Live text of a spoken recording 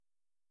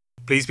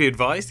Please be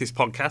advised this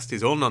podcast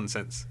is all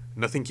nonsense.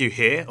 Nothing you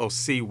hear or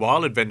see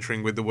while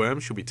adventuring with the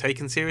worms should be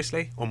taken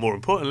seriously, or more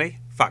importantly,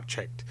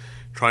 fact-checked.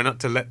 Try not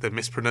to let the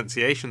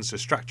mispronunciations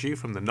distract you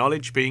from the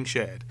knowledge being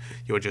shared.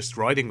 You're just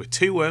riding with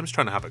two worms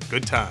trying to have a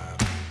good time.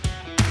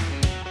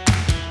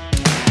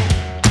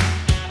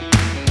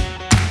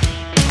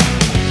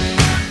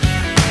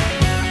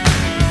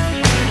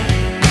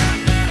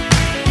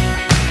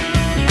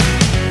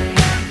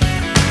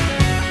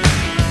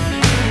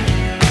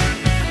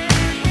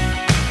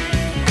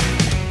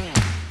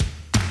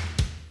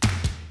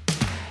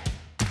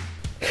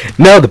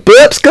 Now the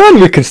burp's gone,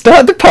 we can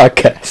start the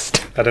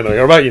podcast. I don't know,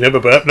 you're right, you never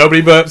burp.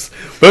 Nobody burps.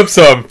 Burps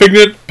are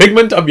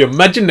pigment of your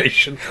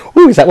imagination.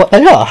 Oh, is that what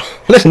they are?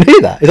 I didn't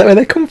hear that. Is that where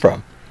they come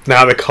from?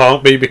 Now they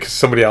can't be because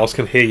somebody else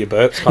can hear your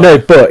burps. Can't No,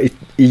 they? but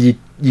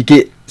you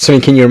get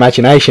something in your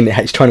imagination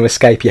that's trying to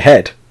escape your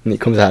head, and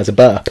it comes out as a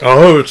burp.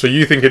 Oh, so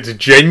you think it's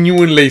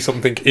genuinely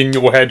something in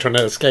your head trying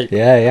to escape?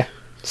 Yeah.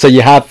 So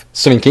you have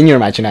something in your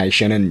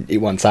imagination, and it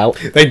wants out.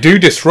 They do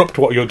disrupt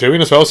what you're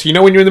doing as well. So you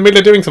know when you're in the middle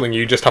of doing something,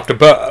 you just have to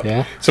burp.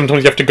 Yeah.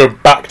 Sometimes you have to go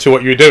back to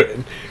what you were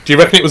doing. Do you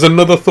reckon it was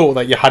another thought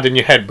that you had in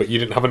your head, but you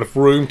didn't have enough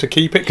room to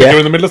keep it because Yeah. you're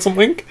in the middle of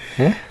something?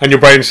 Yeah. And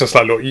your brain's just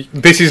like, look,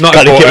 this is not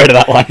Gotta important. get rid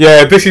of that one.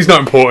 Yeah, this is not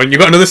important. You've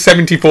got another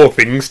 74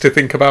 things to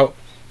think about.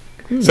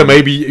 So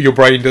maybe your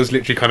brain does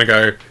literally kind of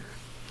go,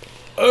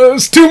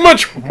 it's too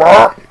much.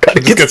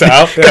 Just gets it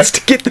out. Yeah. That's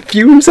to get the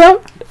fumes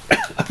out.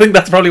 I think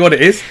that's probably what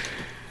it is.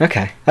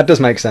 Okay, that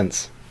does make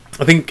sense.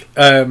 I think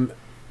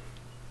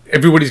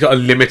everybody's got a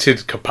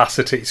limited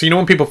capacity. So you know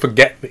when people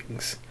forget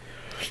things,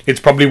 it's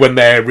probably when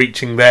they're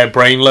reaching their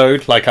brain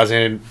load, like as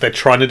in they're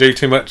trying to do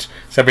too much.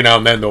 So every now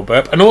and then they'll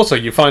burp. And also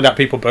you find out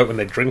people burp when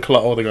they drink a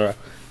lot or they go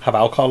have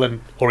alcohol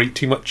or eat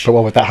too much. But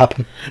why would that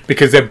happen?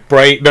 Because their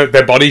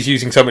body's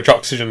using so much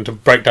oxygen to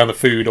break down the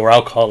food or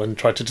alcohol and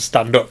try to just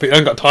stand up. It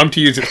hasn't got time to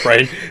use its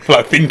brain for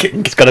like thinking.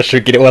 It's got to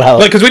get it all out.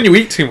 Like, because when you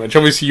eat too much,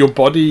 obviously your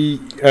body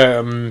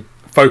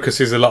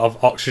focuses a lot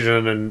of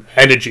oxygen and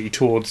energy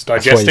towards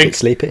digesting. That's why you get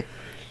sleepy.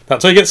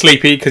 That's why you get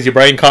sleepy, because your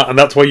brain can't, and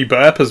that's why you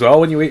burp as well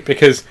when you eat,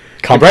 because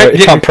It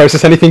can't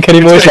process anything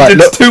anymore. It's like,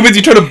 look, too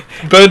busy trying to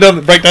break down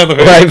the food.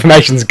 all that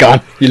information's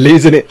gone. You're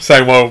losing it.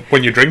 So, well,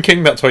 when you're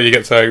drinking, that's why you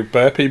get so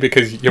burpy,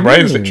 because your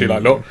brain's literally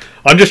like, look,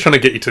 I'm just trying to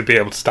get you to be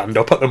able to stand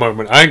up at the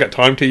moment. I ain't got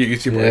time to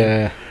use your brain.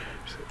 Yeah.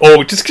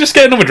 Or just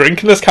get another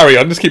drink and let's carry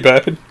on. Just keep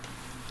burping.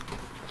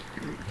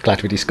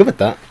 Glad we discovered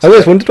that. I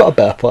always wondered what a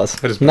burp was.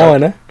 What is Now I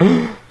burp?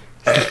 know.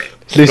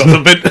 Got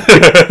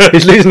something.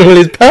 He's losing all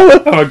his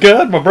power. Oh my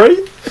god, my brain.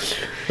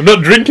 I'm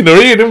not drinking or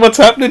eating. What's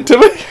happening to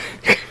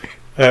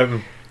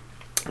me?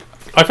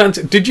 I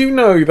fancy. Did you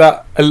know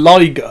that a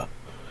liger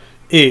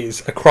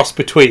is a cross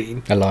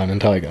between, A lion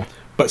and tiger.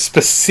 but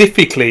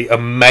specifically a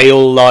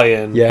male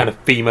lion Yeah. and a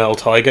female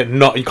tiger?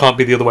 Not, you can't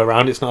be the other way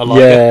around. It's not a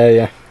liger.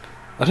 Yeah.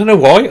 I don't know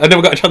why. I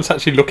never got a chance to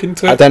actually look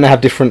into I it. don't know,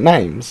 have different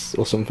names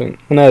or something.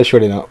 No,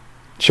 surely not.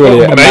 Surely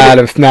Well, a maybe. male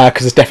and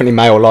because it's definitely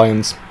male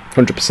lions,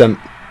 100%.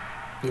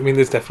 I mean,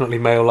 there's definitely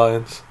male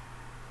lions.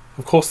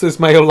 Of course, there's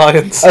male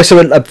lions. Oh, so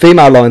a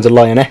female lion's a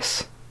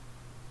lioness.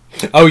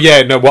 Oh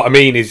yeah, no. What I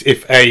mean is,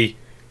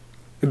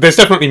 there's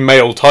definitely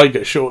male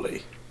tigers,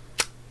 surely.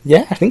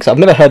 Yeah, I think so. I've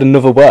never heard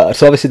another word.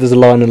 So obviously there's a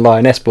lion and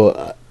lioness,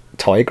 but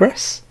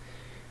tigress.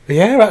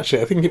 Yeah,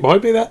 actually, I think it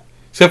might be that.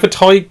 So if a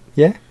tiger.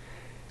 Yeah.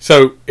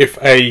 So, if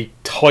a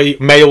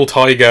male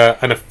tiger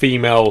and a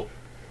female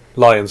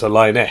lion's a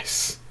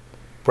lioness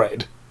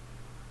bred,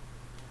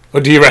 or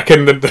do you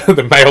reckon that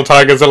the male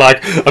tigers are like,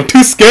 I'm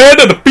too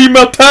scared of the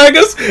female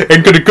tigers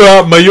and gonna go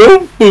out my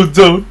own food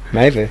zone?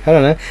 Maybe. I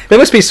don't know. There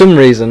must be some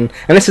reason,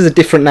 unless there's a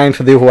different name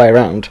for the other way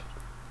around.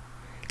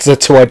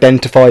 To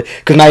identify,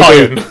 because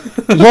maybe,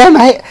 yeah,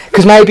 mate.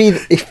 Because maybe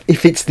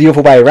if it's the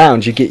other way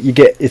around, you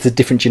get it's a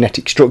different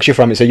genetic structure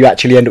from it, so you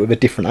actually end up with a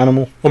different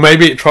animal. Or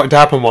maybe it tried to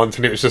happen once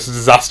and it was just a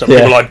disaster. Yeah.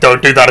 People were like,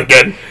 don't do that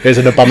again. There's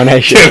an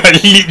abomination. Yeah,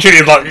 like, literally,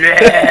 it's like,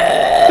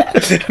 yeah,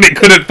 and it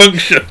couldn't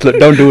function. Look,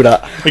 don't do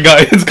that.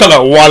 It's got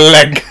like one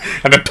leg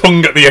and a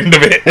tongue at the end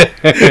of it.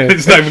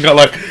 It's not even got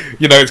like,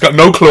 it's got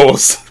no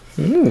claws.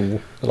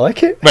 Ooh, I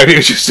like it. Maybe it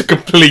was just a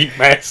complete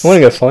mess. I want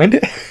to go find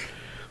it.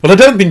 Well, I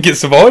don't think it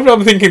survived.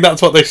 I'm thinking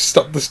that's what they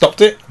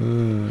stopped it.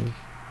 And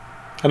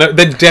they're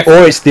definitely.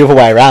 Or it's the other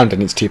way around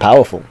and it's too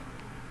powerful.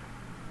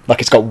 Like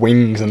it's got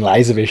wings and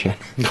laser vision.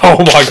 Oh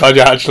my god!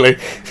 Yeah, actually,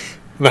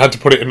 and they had to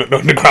put it in an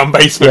underground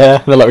basement. Yeah,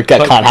 they're like,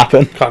 that can't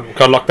happen.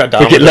 Can't lock that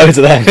down. We get loads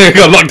of them.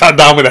 Can't lock that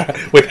down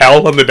with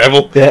hell and the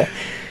devil. Yeah.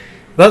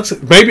 That's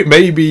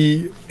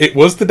maybe it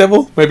was the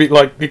devil. Maybe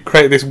like it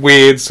created this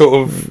weird sort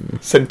of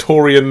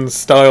Centaurian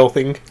style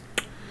thing.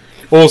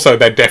 Also,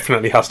 there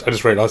definitely has to... I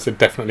just realised there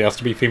definitely has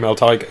to be female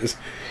tigers.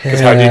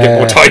 Because how do you get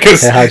more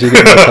tigers? Yeah, how do you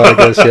get more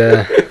tigers,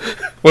 yeah.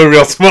 We're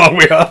real smart,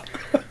 we are.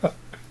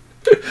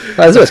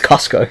 There's always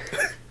Costco.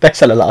 They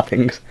sell a lot of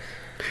things.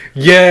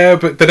 Yeah,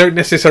 but they don't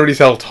necessarily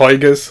sell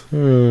tigers.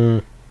 Hmm.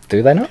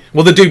 Do they not?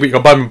 Well, they do, but you got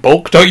to buy them in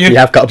bulk, don't you? You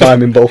have got to buy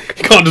them in bulk.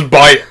 You can't just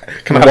buy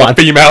it. Can I have One. a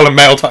female and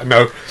male tiger?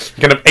 No. You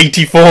can have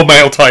 84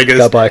 male tigers.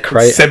 Gotta buy a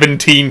crate.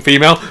 17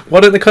 female.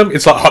 Why don't they come?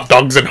 It's like hot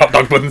dogs and hot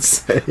dog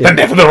buns. Yeah. They're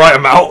never the right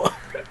amount.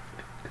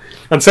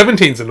 And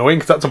 17's annoying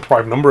because that's a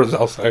prime number as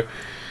well, so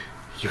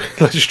you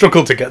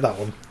struggle to get that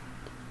one.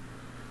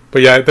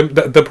 But yeah,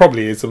 there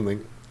probably is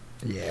something.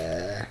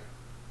 Yeah.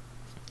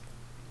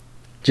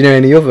 Do you know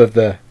any other of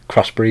the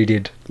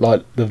crossbreeded,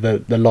 like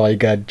the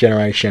Liger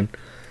generation?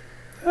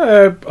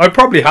 I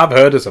probably have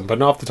heard of some, but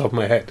not off the top of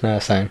my head. No,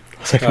 same. I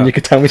was hoping you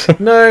could tell me some.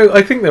 No,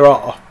 I think there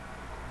are.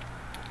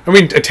 I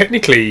mean,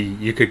 technically,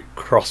 you could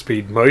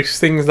crossbreed most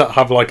things that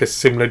have like a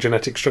similar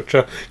genetic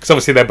structure, because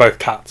obviously they're both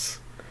cats.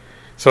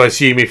 So I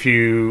assume if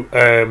you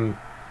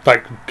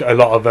like a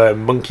lot of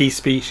monkey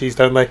species,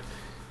 don't they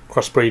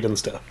crossbreed and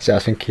stuff? So I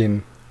was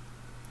thinking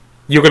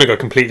You're going to go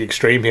completely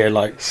extreme here,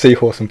 like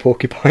seahorse and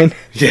porcupine.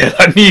 yeah,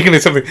 like you're going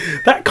to something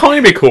that kind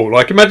of be cool.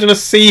 Like imagine a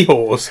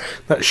seahorse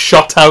that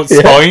shot out Yeah.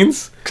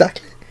 spines.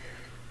 Exactly.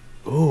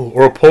 Ooh,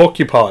 or a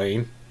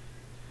porcupine.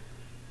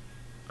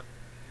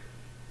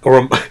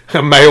 Or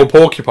a male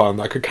porcupine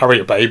that could carry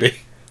a baby.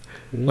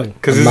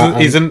 Because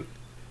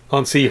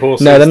aren't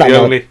seahorses No, they're not. the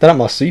only... They're not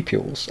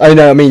marsupials. Oh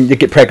no, I mean you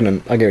get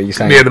pregnant. I get what you're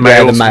saying. Yeah, the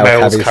males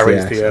male carries yeah,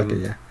 the...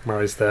 exactly, yeah.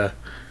 Marries the...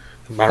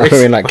 I Marries?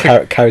 mean,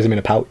 like carries them in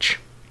a pouch.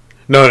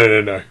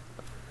 No.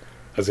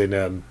 As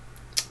in,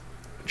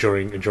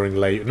 during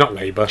labour... Not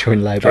labour.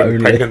 During labour During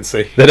only.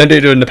 pregnancy. They don't do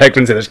it during the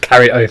pregnancy. They just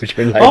carry it over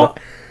during labour.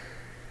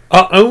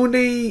 Are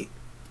only...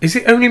 Is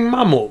it only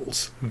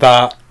mammals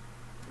that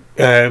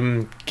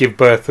give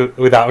birth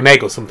without an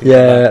egg or something like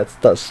Yeah, that?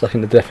 that's I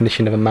think the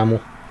definition of a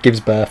mammal. Gives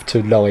birth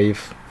to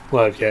live.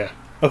 Well, yeah.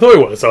 I thought it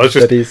was. I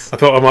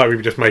thought I might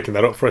be just making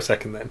that up for a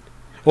second then.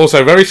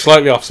 Also, very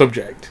slightly off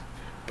subject,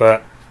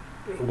 but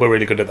we're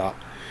really good at that.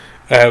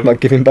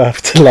 Like giving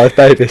birth to live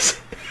babies.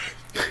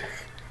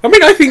 I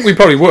mean, I think we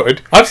probably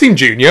would. I've seen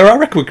Junior. I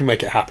reckon we can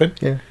make it happen.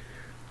 Yeah.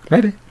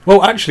 Maybe.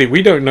 Well, actually,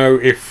 we don't know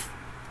if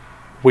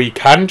we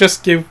can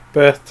just give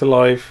birth to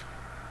live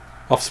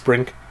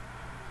offspring.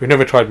 We've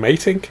never tried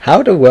mating.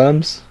 How do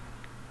worms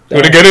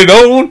Gonna get it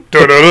on.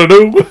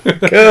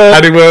 How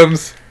do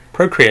worms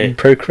procreate?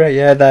 procreate?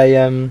 Yeah, they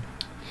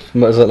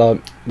what is it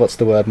like? What's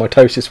the word?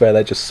 Mitosis, where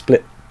they just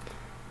split.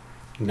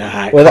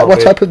 Nah. Well,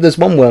 what type of? There's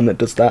one worm that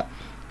does that.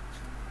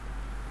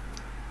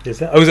 Is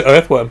that? Oh, is it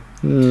earthworm?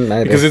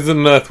 Maybe. Because isn't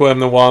an earthworm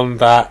the one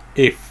that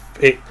if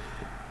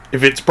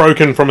it's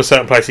broken from a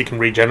certain place, it can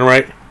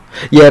regenerate?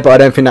 Yeah, but I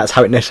don't think that's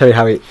necessarily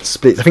how it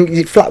splits. I think is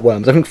it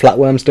flatworms. I think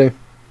flatworms do.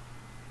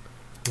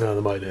 No,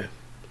 they might do.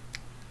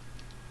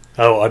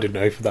 Oh, I didn't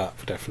know for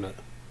definite.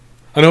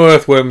 I know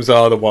earthworms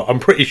are the one. I'm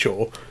pretty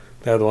sure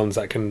they're the ones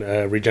that can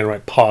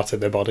regenerate part of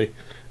their body,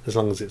 as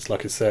long as it's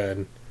like a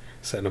certain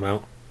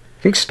amount.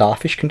 I think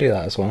starfish can do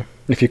that as well.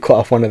 If you cut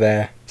off one of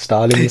their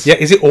starlings. Yeah,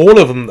 is it all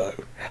of them though?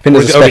 I think there's a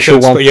Or is it only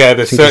special certain one. Yeah,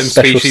 there's I think certain there's a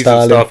special species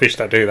starling. of starfish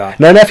that do that.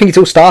 No, I think it's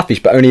all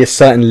starfish, but only a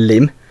certain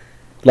limb.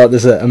 Like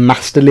there's a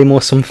master limb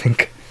or something.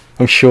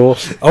 I'm sure.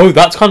 Oh,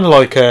 that's kind of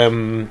like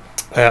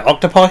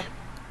octopi,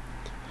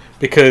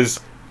 because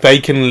they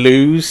can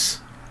lose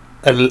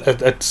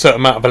a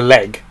certain amount of a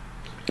leg.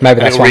 Maybe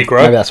And that's it'll what.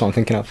 regrow? Maybe that's what I'm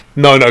thinking of.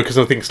 No, because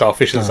I think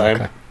starfish are the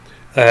same.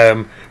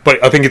 Okay.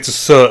 But I think it's a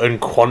certain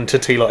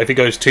quantity. Like if it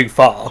goes too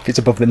far, If it's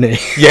above the knee.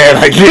 yeah,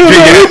 like literally,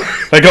 yeah.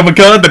 Like oh my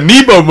god, the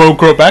knee bone won't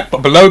grow back,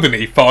 but below the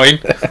knee, fine.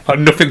 Like,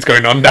 nothing's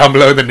going on down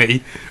below the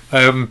knee.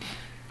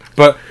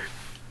 But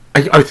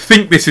I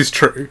think this is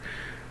true.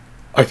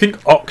 I think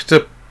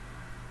octopi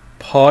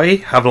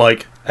have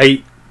like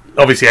 8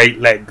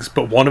 legs,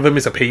 but one of them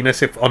is a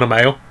penis if on a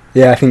male.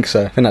 Yeah, I think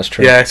so. I think that's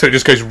true. Yeah, so it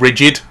just goes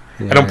rigid.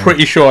 And I'm Yeah.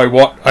 pretty sure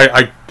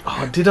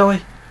did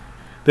I?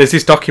 There's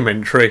this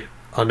documentary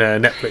on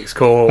Netflix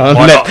called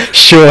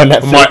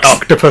Netflix. My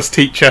Octopus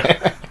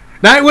Teacher.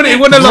 No, it wouldn't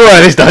Bro,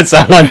 allow. this don't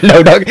sound like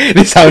no dog.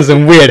 This sounds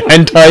some weird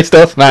hentai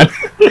stuff, man.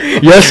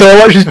 Yeah, so I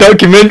watched this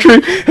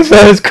documentary. So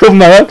it's called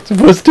My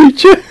Octopus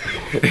Teacher.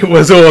 It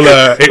was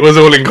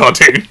all in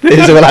cartoon.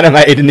 It's all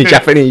animated in the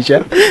Japanese, yeah.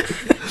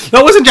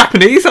 That wasn't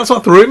Japanese. That's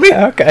what threw me.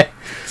 Okay.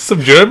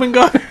 Some German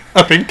guy,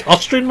 I think,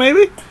 Austrian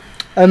maybe.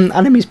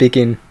 Anime's big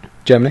in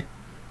Germany.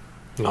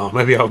 No,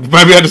 maybe I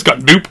just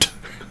got duped.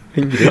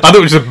 I thought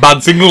it was just a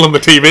bad signal on the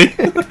TV.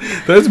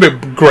 That was a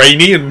bit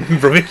grainy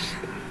and rubbish.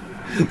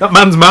 That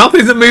man's mouth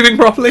isn't moving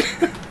properly.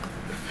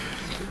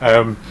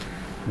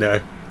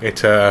 No,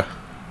 it. I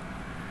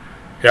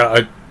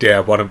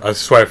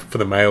swear for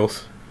the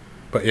males,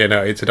 but yeah,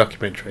 no, it's a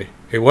documentary.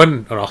 It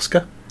won an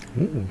Oscar.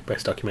 Ooh.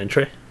 Best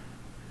documentary,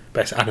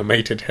 best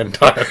animated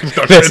hentai Best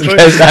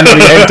documentary, anime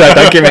hentai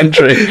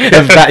documentary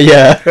of that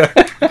year.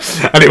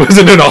 and it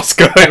wasn't an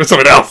Oscar. It was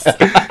something else.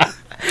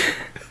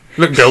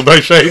 Look, dildo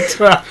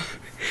shaped.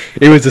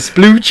 It was a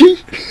sploogey.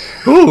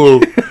 Ooh,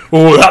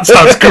 that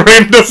sounds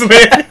grim, doesn't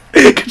it?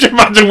 Could you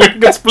imagine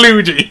winning a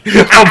sploogie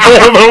from one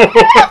of the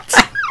awards?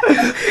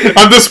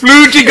 And the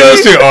sploogie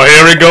goes to, oh,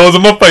 here it goes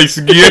on my face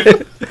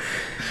again.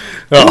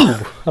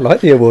 Oh, I like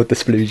the award, the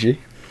sploogey.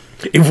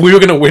 If we were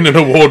going to win an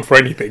award for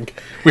anything,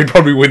 we'd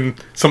probably win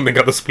something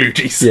at the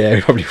Sploogies. Yeah,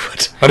 we probably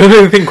would. I don't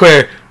even think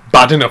we're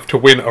bad enough to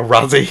win a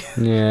Razzie.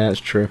 Yeah, that's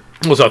true.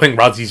 Also, I think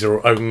Razzies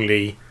are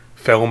only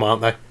film,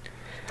 aren't they?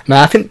 No,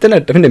 I think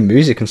they're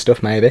music and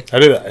stuff, maybe. Oh,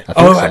 do they? I think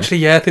so. Actually,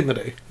 yeah, I think they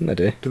do. I think they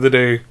do. Do they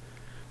do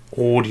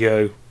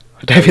audio?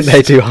 I don't think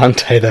they do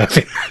hentai, though. I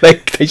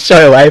think they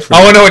shy away from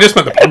Oh, no, I just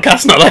meant the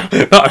podcast, not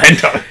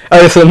hentai.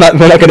 Oh, so we're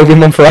not going to win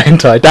one for a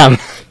hentai, damn.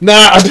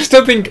 Nah, I just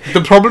don't think...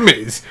 The problem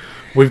is,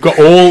 we've got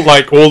all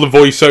the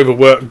voiceover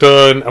work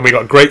done, and we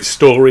got great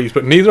stories,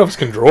 but neither of us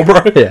can draw,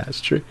 bro. Yeah,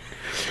 that's true.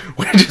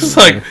 We're just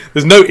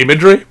there's no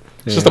imagery.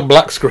 It's just a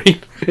black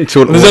screen. It's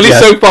all There's only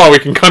so far we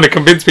can kind of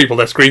convince people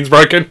their screen's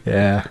broken.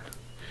 Yeah.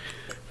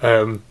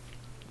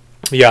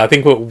 Yeah, I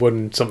think we'll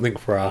win something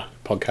for our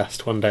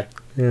podcast one day.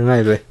 Yeah,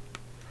 maybe.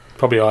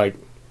 Probably a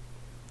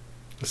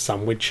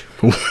sandwich.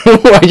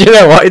 Well, you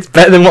know what? It's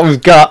better than what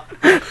we've got.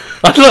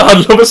 I'd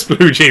love a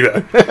sploogie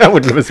though. I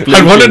would love a sploogie.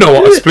 I want to know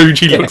what a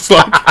sploogie looks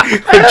like.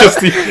 Just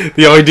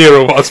the idea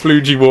of what a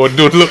sploogie would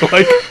look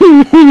like.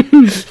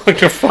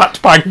 Like a flat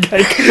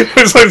pancake.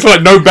 It's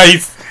like no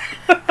base.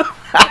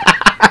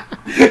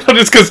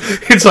 Just because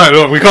it's like,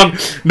 look, we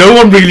can't. No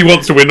one really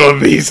wants to win one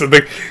of these, and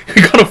we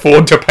can't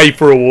afford to pay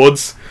for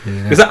awards.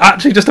 Yeah. Is that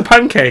actually just a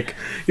pancake?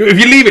 If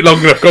you leave it long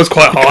enough, it goes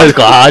quite hard. It goes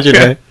quite hard, you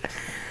know.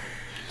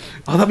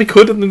 Oh, that'd be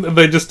good, and then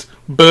they just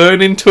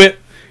burn into it.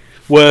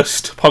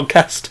 Worst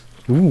podcast.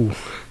 Ooh.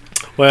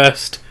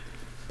 Worst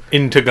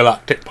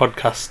intergalactic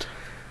podcast.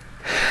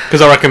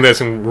 Because I reckon there's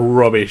some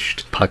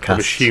rubbish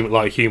podcasts,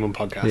 human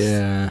podcasts.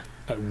 Yeah.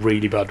 Like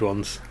really bad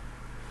ones.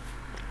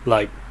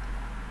 Like,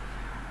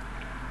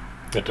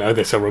 I don't know,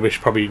 they're so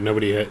rubbish. Probably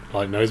nobody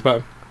knows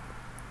about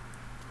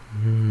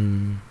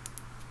them.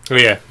 Oh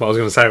yeah, what I was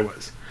going to say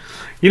was,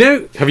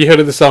 have you heard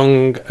of the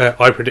song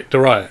 "I Predict a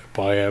Riot"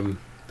 by the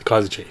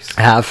Kaiser Chiefs?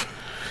 I have.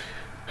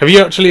 Have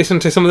you actually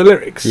listened to some of the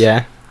lyrics?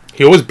 Yeah.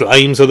 He always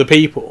blames other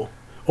people.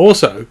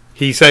 Also,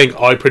 he's saying,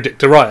 "I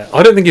predict a riot."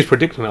 I don't think he's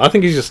predicting it. I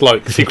think he's just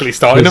secretly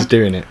starting He's them.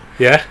 doing it.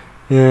 Yeah.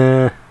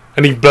 Yeah.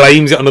 And he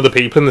blames it on other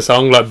people in the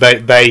song, like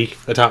they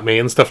attack me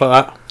and stuff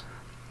like that.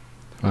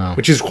 Wow.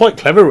 Which is quite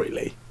clever,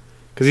 really,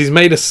 because he's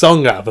made a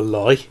song out of a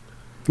lie.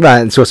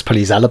 Right, it's just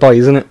probably his alibi,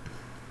 isn't it?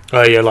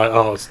 Oh yeah,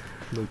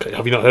 okay,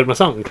 have you not heard my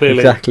song? Clearly,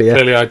 Exactly, yeah.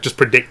 Clearly, I just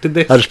predicted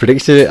this. I just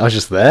predicted it. I was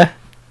just there.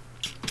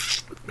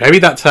 Maybe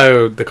that's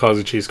how the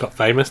Kaiser Chiefs got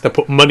famous. They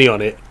put money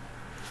on it.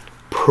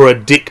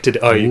 Predicted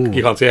it. Oh,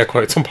 you can't see air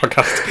quotes on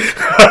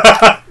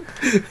podcast.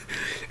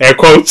 Air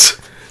quotes.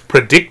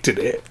 Predicted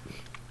it.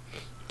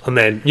 And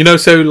then, no,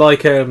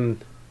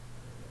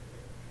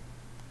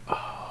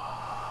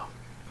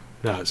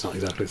 it's not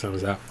exactly the same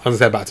as that. I was going to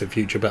say Back to the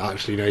Future, but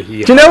actually, no,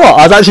 he... Do you know what?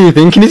 I was actually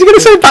thinking, is he going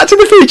to say Back to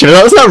the Future?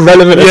 That's not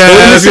relevant at all.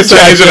 Yeah, it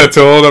isn't at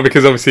all, though,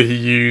 because obviously he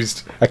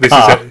used... A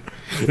car.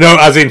 No,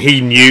 as in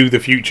he knew the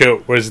future,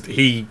 whereas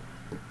he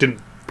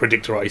didn't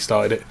predict it right, he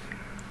started it.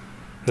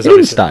 He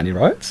didn't start any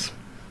riots.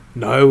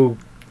 No,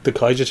 the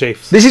Kaiser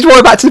Chiefs. This is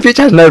why Back to the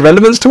Future has no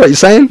relevance to what you're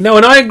saying. No,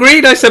 and I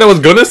agreed. I said I was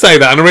going to say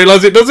that, and I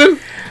realised it doesn't.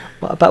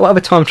 What about whatever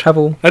time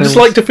travel? I just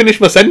like to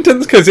finish my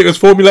sentence because it was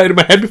formulated in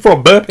my head before I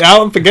burp it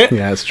out and forget.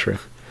 Yeah, that's true.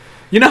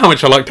 You know how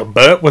much I like to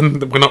burp when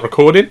we're not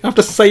recording? I have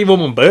to save all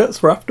my burps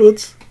for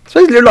afterwards.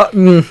 Supposedly,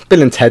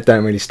 Bill and Ted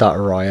don't really start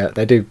a riot.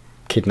 They do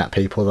kidnap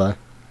people, though.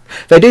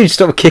 They do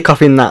sort of kick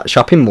off in that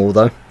shopping mall,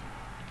 though.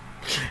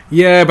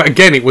 Yeah, but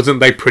again, it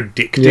wasn't they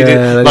predicted it.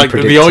 They Like,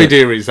 predict the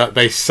idea is that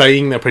they're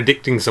saying they're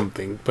predicting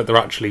something, but they're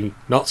actually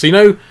not.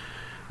 So,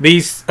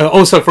 these...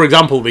 also, for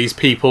example, these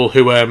people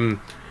who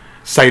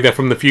say they're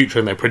from the future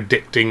and they're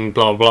predicting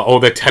blah, blah, or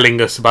they're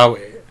telling us about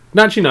it.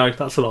 No, actually, no,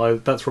 that's a lie.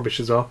 That's rubbish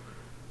as well.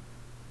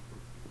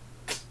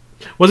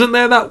 Wasn't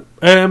there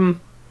that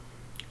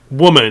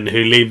woman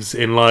who lives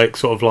in,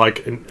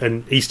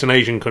 an Eastern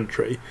Asian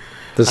country...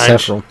 There's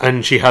several.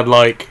 And she had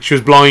she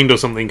was blind or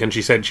something, and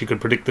she said she could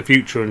predict the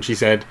future, and she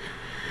said,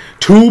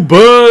 2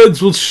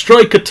 birds will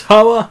strike a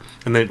tower.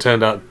 And then it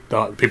turned out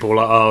that people were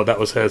like, oh, that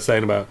was her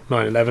saying about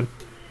 9/11.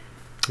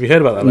 Have you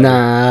heard about that lady?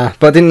 Nah,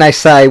 but didn't they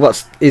say,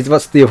 what's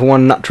the other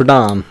one, Notre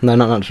Dame? No,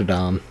 not Notre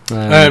Dame.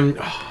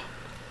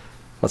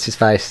 What's his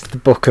face? The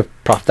book of,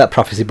 that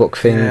prophecy book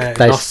thing. Yeah,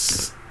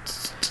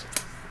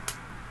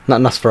 not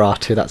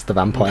Nosferatu, that's the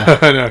vampire.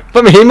 No. But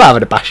I mean, he might have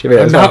had a bash of it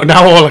as well.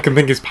 Now all I can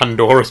think is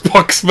Pandora's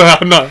box,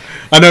 but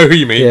I know who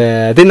you mean.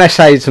 Yeah, didn't they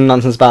say some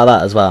nonsense about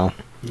that as well?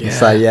 Yeah.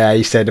 So yeah,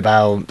 he said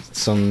about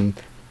some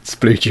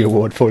Sploogie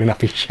award falling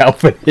off his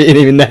shelf and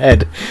hitting him in the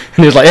head. And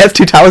he was like, yeah, it's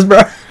 2 towers,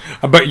 bro.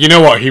 But you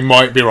know what? He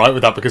might be right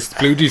with that because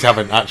Sploogies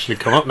haven't actually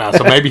come up now,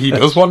 so maybe he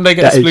does one day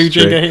get a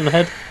Sploogie and get hit in the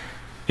head.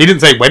 He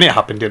didn't say when it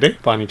happened, did he?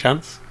 By any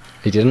chance?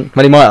 He didn't.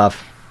 Well, he might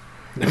have.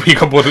 We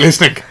got bored of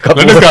listening.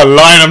 This guy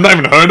lying. I've not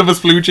even heard of a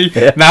Sploogie.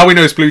 Yeah. Now we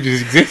know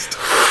Sploogies exist.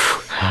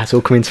 It's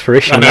all coming to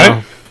fruition I know.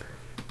 now.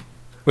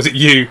 Was it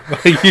you?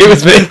 It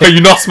was me. Are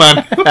you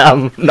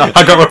Nossman? No. I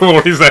can't remember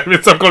what his name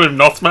is. I've got him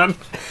Nossman.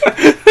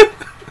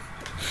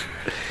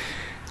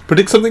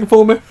 Predict something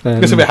for me.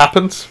 Guess if it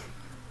happens.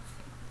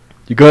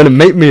 You going to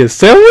make me a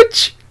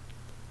sandwich?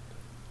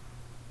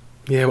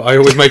 Yeah, but I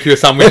always make you a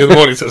sandwich in the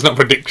morning, so it's not a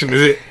prediction,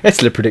 is it? It's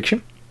still a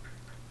prediction.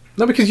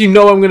 No, because you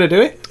know I'm going to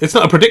do it. It's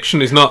not a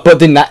prediction. It's not. But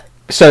then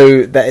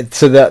so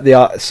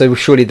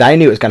surely they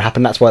knew it was going to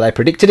happen. That's why they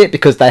predicted it,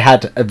 because they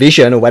had a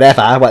vision or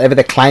whatever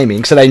they're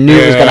claiming. So they knew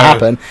it was going to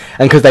happen,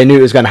 and because they knew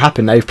it was going to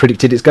happen, they've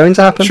predicted it's going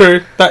to happen.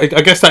 True. I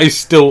guess that is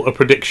still a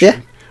prediction.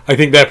 Yeah. I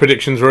think their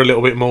predictions were a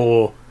little bit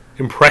more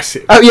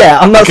impressive. Oh yeah,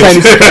 I'm not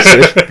saying it's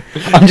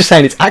impressive. I'm just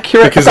saying it's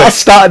accurate. Because I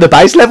start at the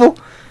base level.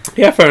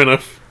 Yeah, fair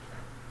enough.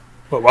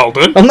 Well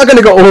done. I'm not going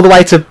to go all the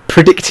way to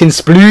predicting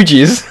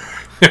splooges.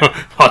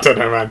 I don't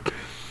know, man.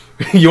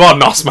 You are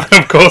Nosman,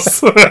 of course.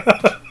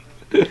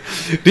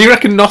 Do you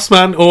reckon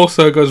Nosman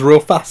also goes real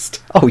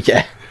fast? Oh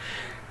yeah.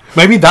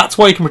 Maybe that's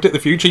why you can predict the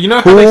future. You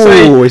know how they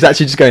say he's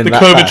actually just going the that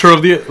curvature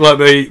fast. of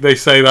the they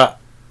say that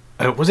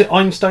was it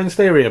Einstein's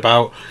theory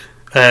about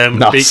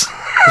Nos.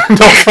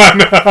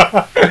 Nosman?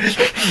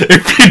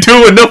 If you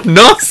do enough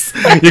Nos,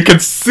 you can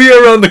see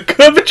around the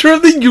curvature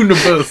of the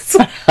universe.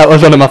 That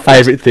was one of my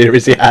favourite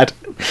theories he had.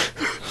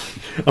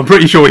 I'm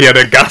pretty sure he had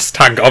a gas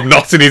tank of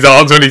Nos in his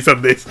arms when he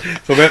said this.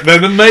 So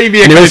there may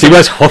be a And he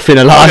was huffing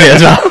a lot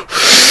as well.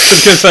 I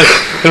was going to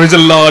say, there is a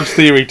large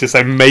theory to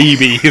say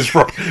maybe his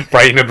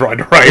brain had run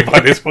away by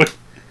this point.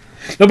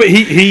 No, but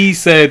he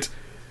said,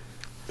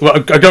 well,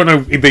 I don't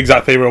know the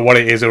exact theory or what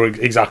it is or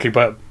exactly,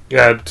 but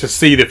to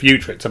see the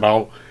future, it's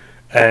about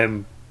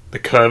the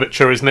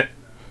curvature, isn't it?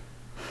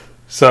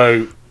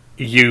 So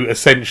you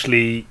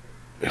essentially,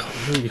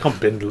 you can't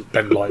bend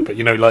light, but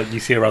like you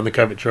see around the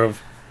curvature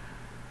of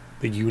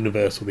the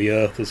universe or the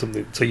Earth or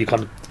something. So you're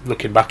kind of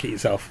looking back at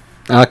yourself.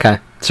 Okay,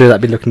 so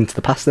that'd be looking into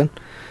the past then.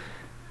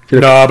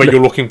 No, but you're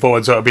looking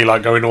forward, so it'll be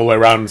like going all the way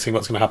around and seeing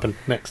what's going to happen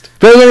next.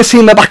 But I'm going to see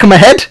in the back of my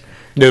head.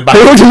 The back I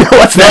already know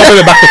what's there.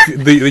 the back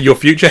of your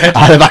future head.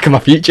 The back of my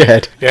future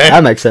head. Yeah,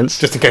 that makes sense.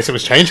 Just in case it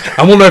was changed.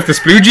 I wonder if the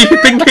sploogey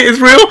thing is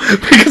real,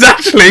 because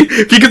actually,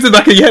 if you get to the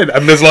back of your head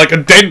and there's like a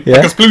dent,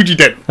 like a sploogey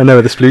dent, I know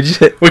where the sploogies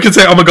hit. We could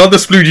say, "Oh my god, the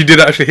sploogey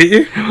did actually hit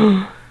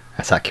you."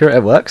 That's accurate.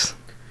 It works.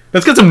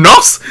 Let's get some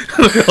Nos.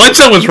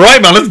 Einstein was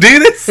right, man. Let's do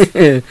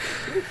this.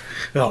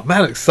 Oh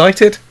man,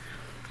 excited.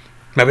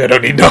 Maybe I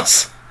don't need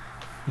Nos.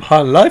 My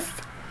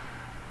life.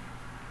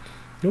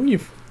 Oh,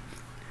 you've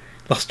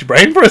lost your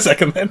brain for a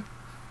second then.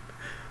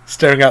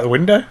 Staring out the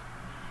window.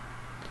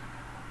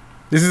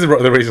 This is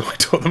the reason why I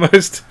talk the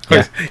most.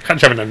 Yeah.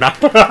 Can't having a nap.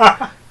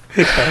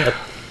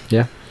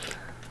 Yeah.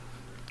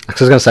 I was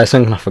going to say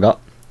something and I forgot.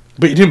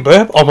 But you didn't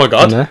burp? Oh my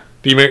god. No.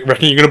 Do you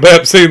reckon you're going to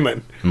burp soon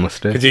then? I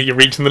must do. Because you're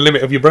reaching the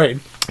limit of your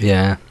brain?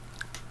 Yeah.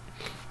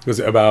 Was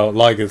it about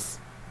ligers?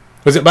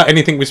 Was it about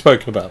anything we've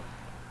spoken about?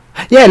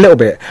 Yeah, a little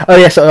bit. Oh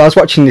yeah, so I was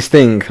watching this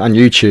thing on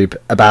YouTube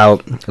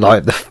about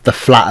like the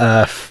flat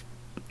Earth.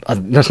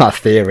 That's not a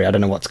theory. I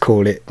don't know what to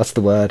call it. What's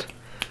the word?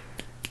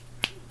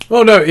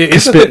 Oh no,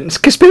 it's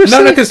conspiracy.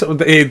 No, because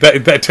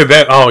to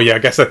them, oh yeah, I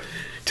guess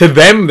to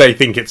them they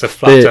think it's a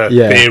flat Earth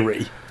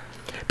theory.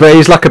 But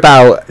it's like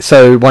about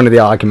one of the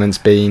arguments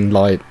being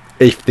like,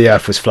 if the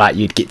Earth was flat,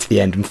 you'd get to the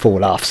end and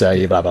fall off. So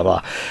you blah blah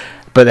blah.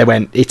 But they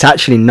went, it's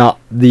actually not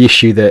the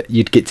issue that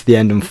you'd get to the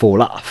end and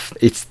fall off.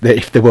 It's that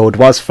if the world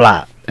was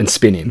flat and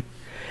spinning,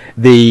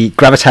 the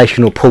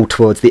gravitational pull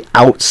towards the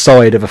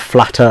outside of a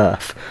flat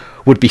Earth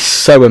would be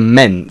so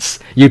immense,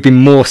 you'd be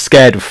more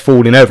scared of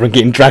falling over and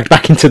getting dragged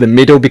back into the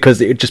middle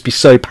because it would just be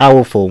so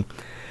powerful.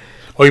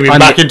 Oh, you mean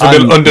back into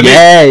the underneath?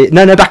 Yeah,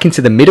 no, back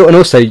into the middle, and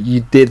also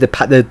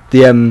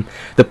the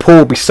pull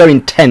would be so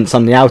intense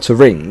on the outer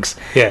rings.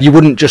 Yeah. You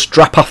wouldn't just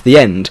drop off the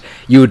end.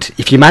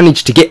 If you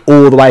managed to get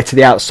all the way to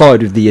the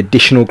outside with the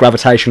additional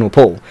gravitational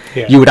pull,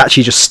 you would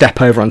actually just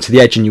step over onto the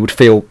edge, and you would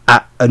feel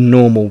at a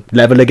normal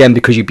level again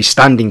because you'd be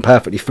standing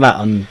perfectly flat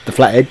on the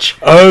flat edge.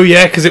 Oh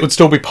yeah, because it would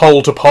still be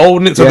pole to pole,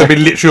 wouldn't it? So there'd be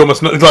literally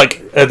almost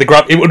like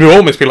it would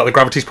almost be like the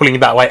gravity's pulling you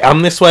that way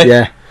and this way.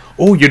 Yeah.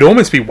 Oh, you'd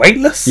almost be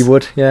weightless. You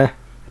would, yeah.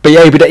 But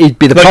yeah, it'd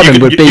be the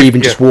problem would be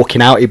just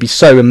walking out. It'd be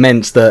so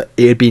immense that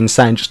it'd be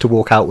insane just to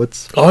walk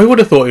outwards. I would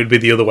have thought it would be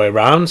the other way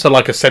around, so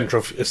like a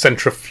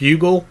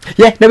centrifugal.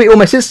 Yeah, no, it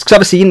almost is, because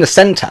obviously in the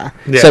centre,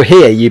 so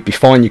here you'd be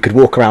fine, you could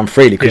walk around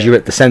freely because you're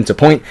at the centre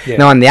point. Yeah.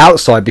 Now on the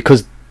outside,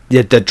 because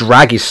the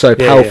drag is so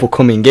powerful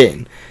coming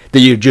in, that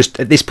you just,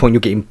 at this point,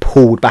 you're getting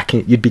pulled back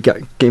in, you'd be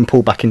getting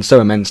pulled back in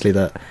so immensely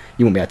that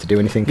you wouldn't be able to do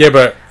anything. Yeah,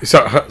 but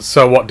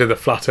so what did the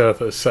flat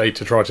earthers say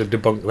to try to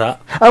debunk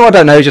that? Oh, I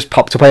don't know, it just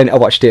popped up, I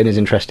watched it and it's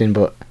interesting,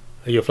 but...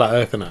 Are you a flat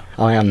earther now?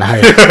 I am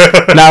now.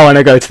 Now when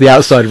I go to the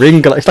outside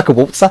ring, it's like a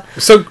waltzer.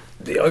 So,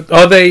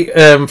 are they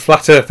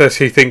flat earthers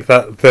who think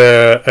that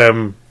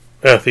the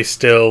Earth is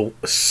still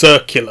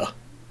circular?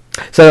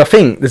 So I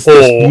think there's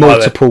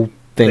multiple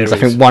things. I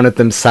think is. one of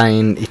them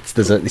saying it's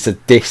a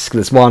disc.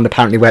 There's one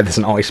apparently where there's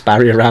an ice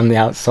barrier around the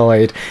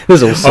outside.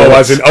 There's also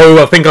I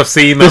think I've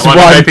seen that one.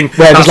 I think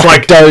where there's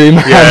like a dome.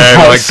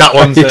 Yeah, like that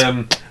one's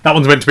that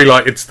one's meant to be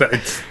like it's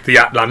the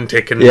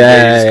Atlantic and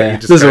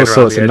just there's all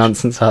sorts of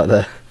nonsense out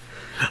there.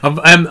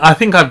 I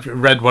think I've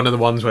read one of the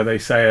ones where they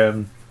say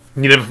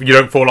you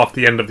don't fall off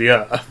the end of the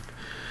Earth.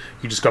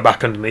 You just go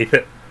back underneath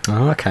it.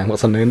 Oh, okay.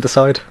 What's on the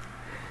underside?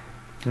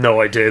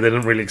 No idea. They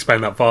didn't really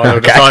explain that far.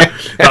 Okay.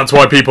 That's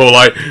why people are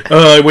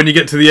like, when you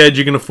get to the edge,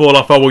 you're going to fall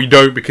off. Oh, well, you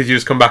don't because you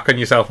just come back on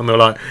yourself. And they're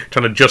like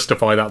trying to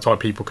justify that's why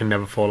people can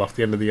never fall off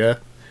the end of the earth.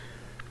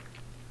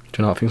 Do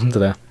you know what I think's under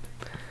there?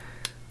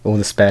 All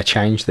the spare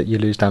change that you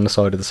lose down the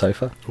side of the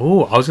sofa.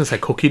 Oh, I was going to say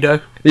cookie dough.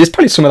 There's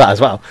probably some of that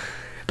as well.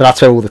 But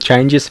that's where all the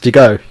change is. If you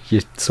go,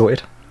 you're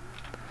sorted.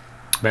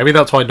 Maybe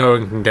that's why no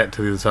one can get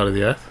to the other side of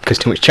the earth. Because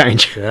too much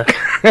change. Yeah.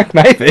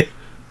 Maybe.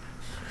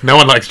 No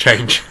one likes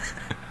change.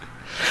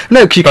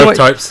 No, because Both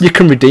types. You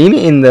can redeem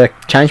it in the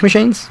change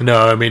machines.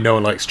 No, I mean no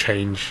one likes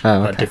change.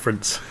 Oh, That okay.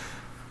 difference.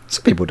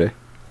 Some people do.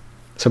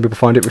 Some people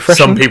find it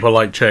refreshing. Some people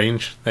like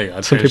change. There you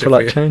go, Some people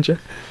like change, yeah.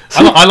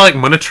 I like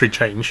monetary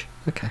change,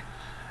 Okay.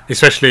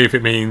 especially if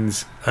it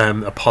means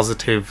a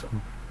positive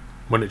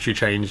monetary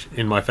change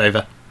in my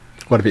favour.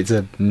 What if it's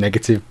a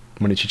negative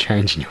monetary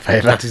change in your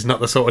favour? That is not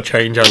the sort of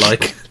change I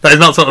like. That is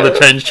not sort of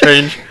the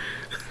change.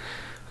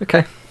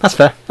 Okay, that's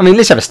fair. I mean, at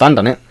least have a stand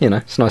on it. You know,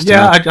 it's nice to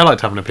Yeah, know. I like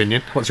to have an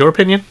opinion. What's your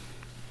opinion?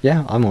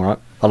 Yeah, I'm alright.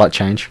 I like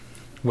change.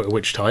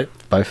 Which type?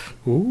 Both.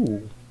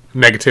 Ooh,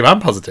 negative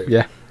and positive.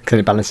 Yeah, because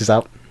it balances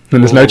out.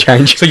 And there's no Ooh.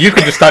 change. So you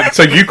could just stand.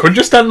 So you could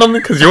just stand on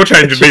it because your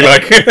change would be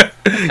like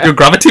your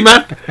gravity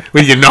man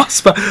with your nos.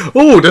 But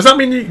does that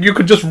mean you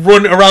could just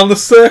run around the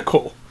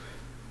circle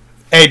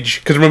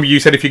edge? Because remember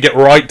you said if you get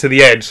right to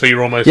the edge, so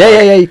you're almost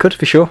Yeah, you could,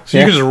 for sure. So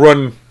yeah. you could just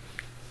run.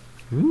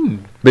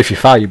 But if you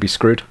fail, you'd be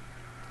screwed.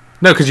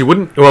 No, because you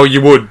wouldn't. Well, you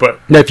would,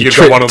 but No, if you you'd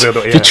tripped, go one or the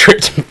other. if you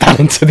tripped and fell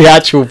into the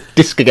actual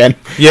disc again.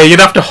 Yeah,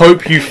 you'd have to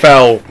hope you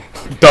fell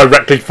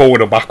directly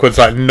forward or backwards,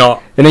 like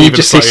not. And then you even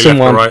just see slightly left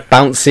or someone right.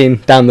 bouncing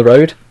down the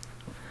road.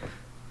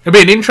 It'd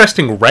be an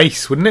interesting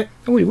race, wouldn't it?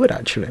 Oh, it would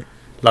actually.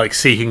 Like,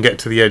 see who can get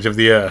to the edge of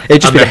the earth.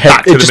 It'd just, and be the, then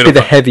back to it'd just be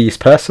middle the heaviest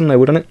person, though,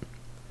 wouldn't it?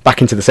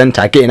 Back into the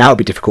centre. Getting out would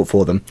be difficult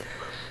for them.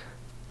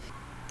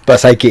 But I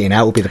say getting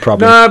out would be the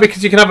problem. No,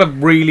 because you can have a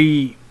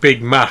really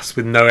big mass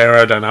with no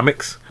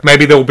aerodynamics.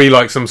 Maybe there will be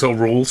like some sort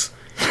of rules.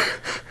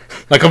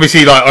 Like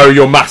obviously, like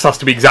your mass has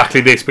to be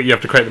exactly this, but you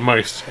have to create the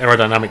most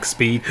aerodynamic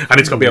speed, and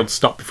it's got to be able to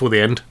stop before the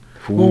end.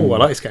 Oh, I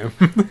like this game.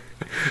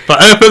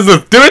 But Earthers,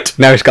 let's do it.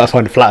 Now he's got to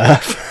find a flat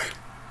Earth.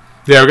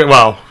 Yeah,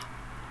 well,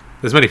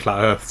 there's many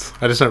flat Earths.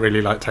 I just don't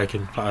really like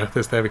taking flat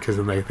Earthers there because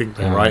then they think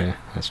they're right. Yeah,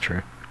 that's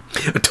true.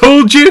 I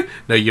told you.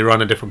 No, you're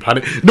on a different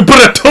planet. No, but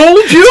I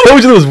told you. I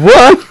told you there was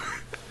one.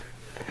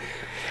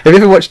 Have you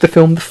ever watched the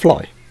film The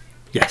Fly?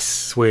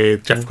 Yes,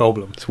 with Jeff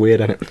Goldblum. It's weird,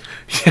 isn't it?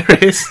 Yeah,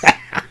 it is.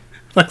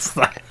 That's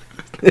that.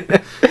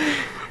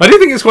 I do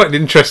think it's quite an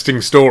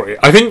interesting story.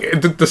 I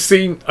think the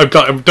scene.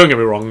 Don't get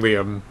me wrong.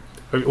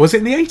 Was it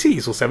in the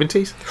 80s or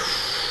 70s?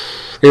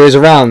 It was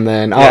around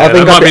then. Yeah, I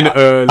think that might I'd have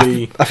been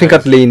early. I think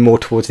I'd lean more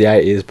towards the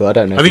 80s, but I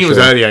don't know. I think for it was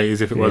sure. early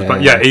 80s if it was,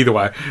 but Yeah. yeah, either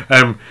way.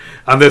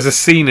 And there's a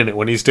scene in it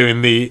when he's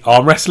doing the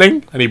arm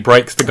wrestling and he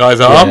breaks the guy's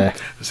arm. Yeah.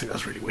 I just think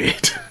that's really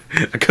weird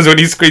because when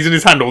he's squeezing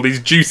his hand, all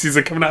these juices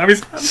are coming out of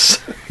his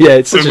hand, Yeah,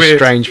 it's such So a weird.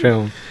 strange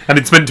film. and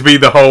it's meant to be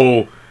the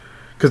whole.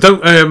 Because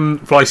don't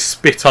flies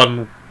spit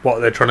on what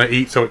they're trying to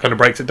eat, so it kind of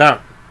breaks it down.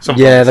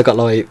 Sometimes. Yeah, they got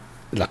like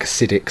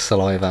acidic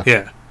saliva.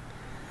 Yeah.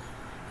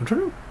 I'm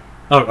trying to.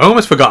 Oh, I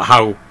almost forgot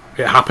how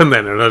it happened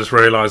then, and I just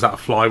realised that a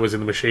fly was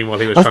in the machine while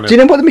he was trying Do to. you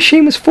know what the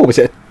machine was for? Was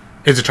it?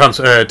 It's a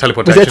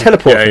teleportation. Was it a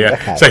teleport Yeah, thing? yeah.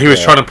 Okay, So he was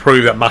yeah. trying to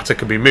prove that matter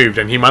could be moved,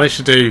 and he managed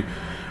to do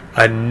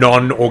a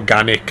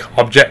non-organic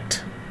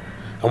object.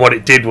 And what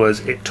it did was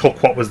it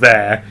took what was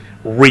there,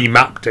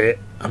 remapped it,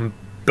 and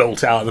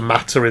built it out of the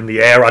matter in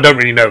the air. I don't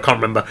really know. Can't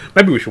remember.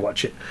 Maybe we should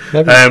watch it.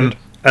 Maybe we should.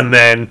 And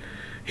then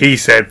he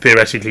said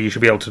theoretically you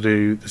should be able to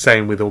do the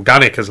same with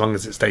organic as long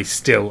as it stays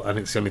still and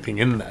it's the only thing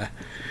in there.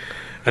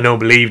 And no one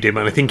believed him,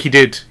 and I think he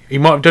did. He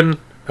might have done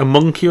a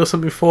monkey or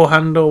something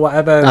beforehand or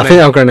whatever. I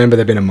think I'm going to remember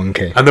there being a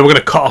monkey. And they were going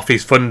to cut off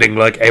his funding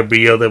like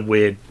every other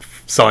weird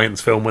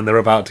science film when they're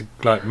about to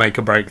like make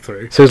a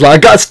breakthrough. So he's like, I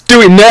got to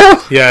do it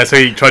now. Yeah, so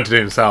he tried to do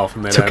it himself,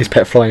 and then Took his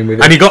pet flying with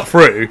him. and he got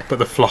through, but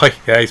the fly,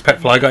 his pet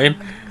fly got in.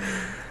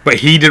 But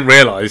he didn't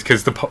realise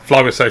because the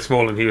fly was so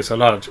small and he was so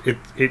large.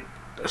 It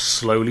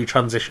slowly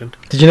transitioned.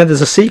 Did you know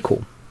there's a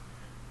sequel?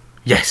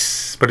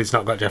 Yes, but it's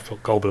not got Jeff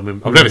Goldblum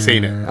in. I've never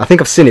seen it. I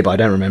think I've seen it, but I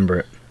don't remember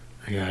it.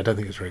 Yeah, I don't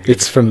think it's really good.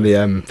 It's from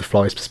the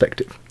fly's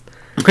perspective.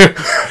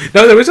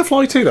 No, there is a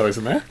fly too, though,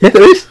 isn't there? Yeah,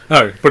 there is.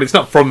 Oh, but it's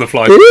not from the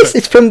fly. It is.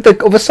 It's from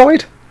the other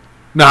side.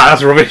 Nah,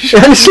 that's rubbish.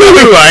 Honestly, No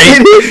way.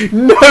 it is.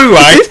 No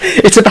way.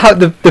 It's about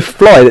the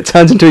fly that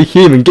turns into a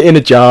human, getting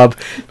a job,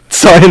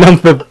 signing on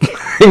for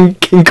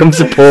income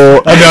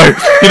support. I know.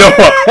 You know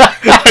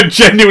what? I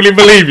genuinely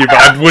believe you, but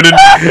I wouldn't.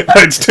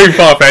 It's too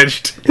far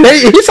fetched. No,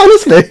 it is,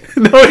 honestly.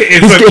 No,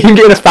 it He's isn't.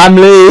 getting a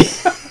family.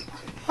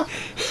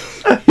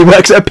 He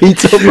works at a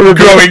pizza for a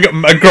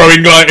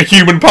Growing like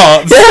human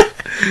parts. Yeah.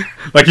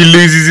 Like he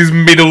loses his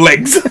middle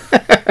legs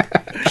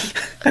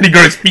and he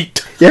grows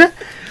feet. Yeah.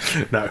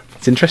 No,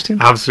 It's interesting.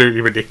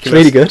 absolutely ridiculous. It's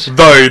really good.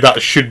 Though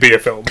that should be a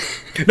film.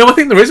 No, I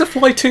think there is a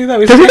Fly 2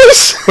 though, isn't There there?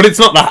 is. But it's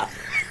not that.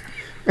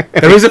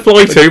 There is a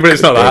Fly 2, but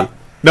it's not that.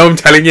 No, I'm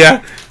telling you.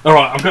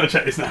 Alright, I'm going to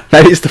check this now.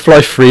 Maybe it's the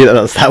Fly 3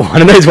 that's that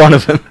one. I know it's one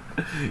of them.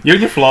 You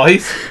and your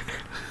flies.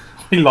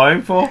 What are you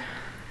lying for?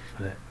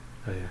 Oh,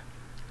 yeah.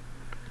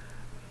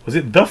 Was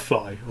it The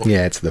Fly? Or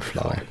Yeah, it's The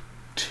Fly.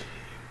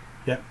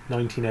 Yep,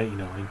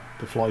 1989.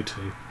 The Fly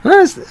 2.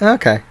 Oh,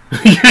 okay.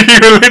 You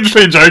were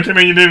literally joking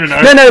and you didn't even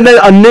know. No.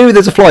 I knew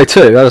there's a Fly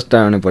 2. I just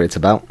don't know what it's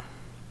about.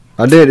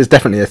 I knew it was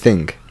definitely a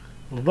thing.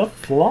 The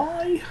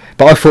Fly?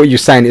 But I thought you were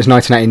saying it was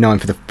 1989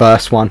 for the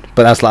first one.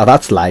 But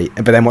that's late.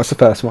 But then what's the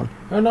first one?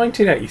 Oh,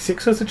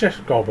 1986 was the Jeff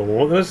Goldblum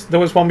one. There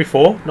was one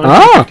before.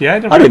 Oh,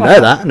 1958. I didn't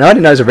know that. No, I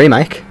didn't know it was a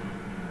remake.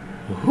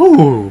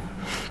 Ooh.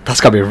 That's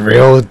got to be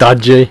real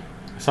dodgy.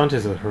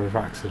 Scientists are a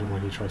horrific accident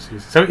when he tries to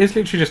use it. So it's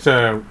literally just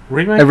a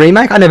remake? A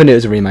remake? I never knew it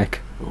was a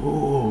remake.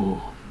 Ooh.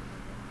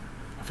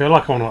 I feel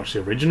like I want to watch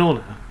the original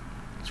now.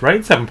 It's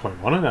rated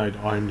 7.1 on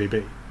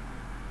IMDb.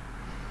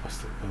 That's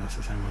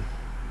the same one.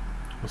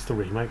 What's the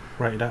remake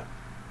rated at?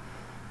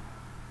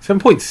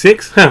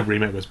 7.6?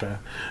 Remake was better.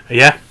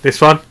 Yeah, this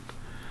one.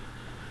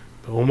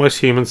 The Almost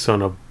Human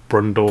Son of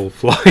Brundle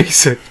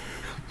Flies.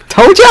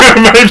 Told you!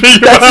 That's his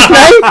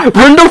name!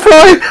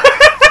 Brundlefly!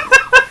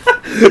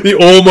 The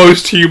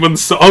Almost Human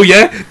Son. Oh,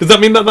 yeah? Does that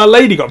mean that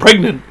lady got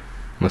pregnant?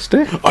 Must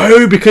do.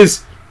 Oh,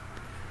 because...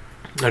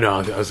 Oh, no,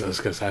 I was going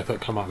to say, I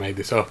thought I might have made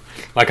this up.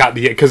 Like,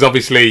 because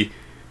obviously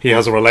he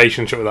has a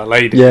relationship with that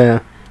lady.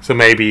 Yeah. So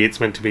maybe it's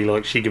meant to be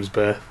like she gives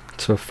birth.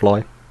 To a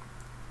fly.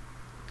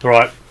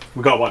 Alright,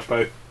 we've got to watch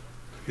both.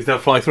 Is there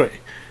Fly 3?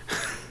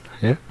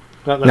 Yeah.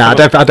 No, I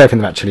don't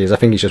think there actually is. I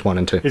think it's just 1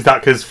 and 2. Is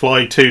that because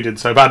Fly 2 did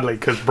so badly?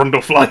 Because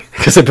Brundlefly?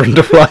 Because of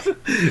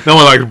Brundlefly. No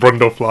one likes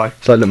Brundlefly.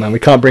 So look, man, we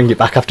can't bring it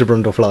back after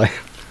Brundlefly.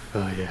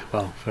 Oh, yeah,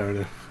 well, fair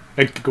enough.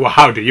 Well,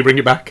 how do you bring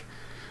it back?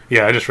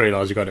 Yeah, I just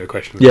realised you got no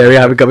questions. Yeah, we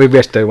have to do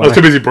one. I was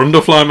too busy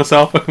Brundlefly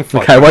myself.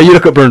 Okay, well, you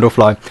look at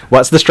Brundlefly.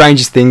 What's the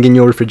strangest thing in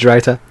your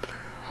refrigerator?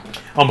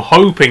 I'm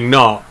hoping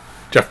not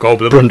Jeff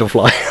Goldblum.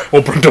 Brundlefly.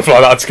 Or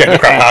Brundlefly, that'd scare the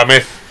crap out of me.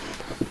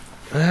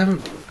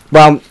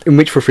 Well, in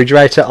which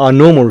refrigerator? Our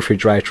normal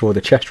refrigerator or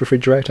the chest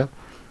refrigerator?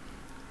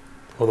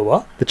 Or the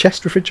what? The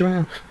chest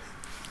refrigerator.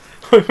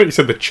 You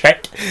said the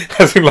Czech,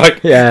 as in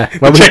like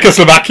well, the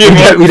Czechoslovakian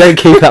one. We don't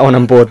keep that one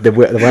on board the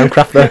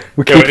Wormcraft though.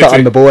 We keep that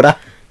on the border.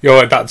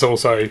 Yeah, that's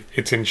also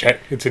it's in Czech.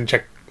 It's in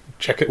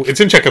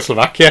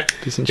Czechoslovakia.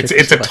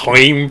 It's a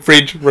time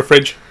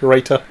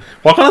refrigerator.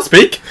 Why can't I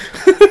speak?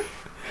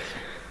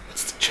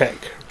 It's the Czech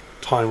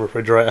time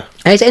refrigerator.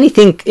 Is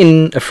anything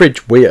in a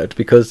fridge weird?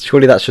 Because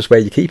surely that's just where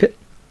you keep it.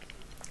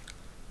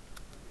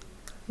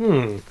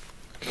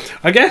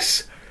 I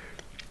guess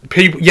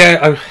people.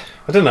 Yeah,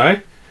 I don't know.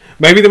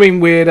 Maybe they mean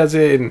weird as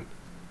in...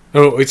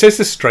 Oh, it says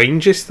the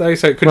strangest, though,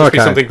 so it could just be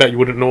something that you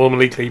wouldn't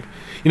normally keep.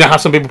 You know how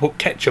some people put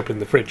ketchup in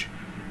the fridge?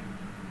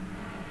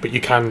 But you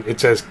can...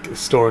 It says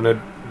store in a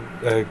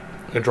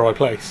dry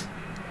place.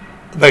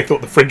 They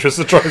thought the fridge was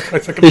the dry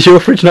place. Is your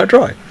fridge not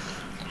dry?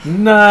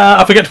 Nah,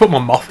 I forget to put my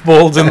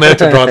mothballs in there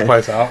to dry the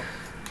place out.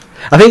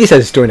 I think it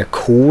says store in a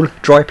cool,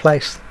 dry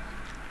place.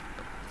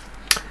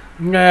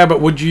 Yeah, but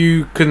would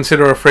you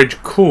consider a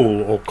fridge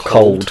cool or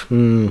cold?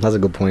 That's a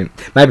good point.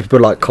 Maybe people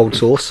like cold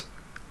sauce.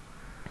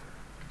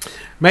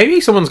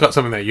 Maybe someone's got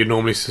something that you'd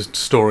normally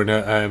store in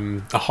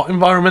a hot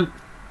environment.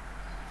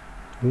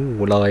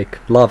 Ooh, like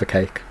lava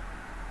cake.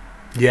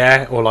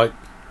 Yeah, or like,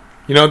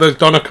 you know those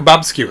doner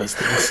kebab skewers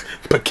things,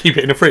 but keep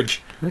it in a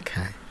fridge.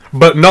 Okay.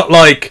 But not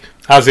like,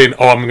 as in,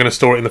 oh, I'm going to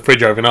store it in the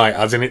fridge overnight,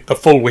 as in the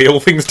full wheel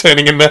thing's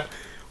turning in there,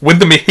 with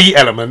the heat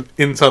element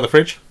inside the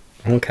fridge.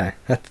 Okay,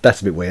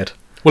 that's a bit weird.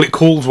 Well, it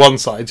cools one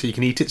side, so you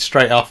can eat it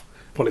straight off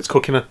while it's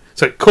cooking it.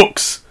 So it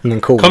cooks, and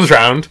then cools. Comes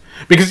round,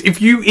 because if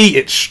you eat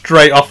it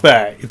straight off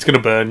there, it's going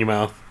to burn your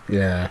mouth.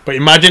 Yeah. But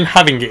imagine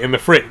having it in the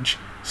fridge,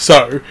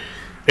 so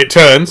it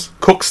turns,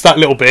 cooks that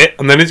little bit,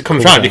 and then as it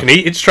comes round, you can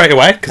eat it straight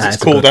away, because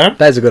it's cooled down.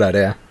 That's a good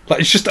idea. Like,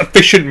 it's just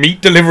efficient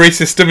meat delivery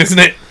system, isn't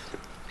it?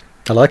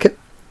 I like it.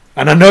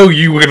 And I know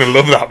you were going to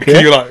love that,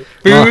 because you're like,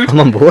 food? Oh, I'm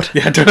on board.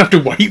 Yeah, I don't have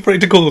to wait for it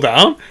to cool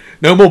down.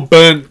 No more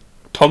burnt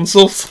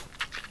tonsils.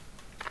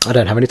 I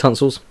don't have any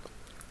tonsils.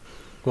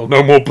 Well,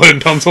 no more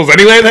burnt tonsils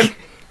anyway,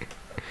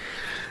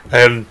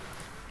 then.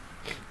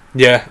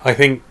 Yeah, I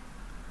think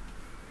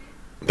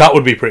that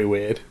would be pretty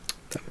weird.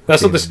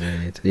 That's not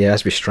the... Yeah,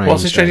 that's be strange.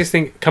 What's the strangest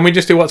thing? Can we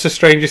just do what's the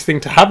strangest thing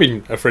to have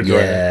in a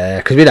refrigerator? Yeah,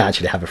 because we don't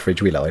actually have a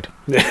fridge, we lied.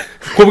 Yeah.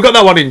 Well, we got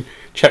that one in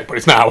Czech, but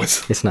it's not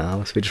ours. It's not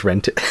ours, we just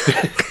rent it.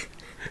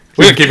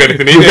 We don't keep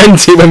anything in We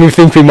rent it when we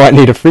think we might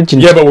need a fridge.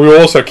 Yeah, but we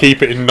also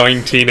keep it in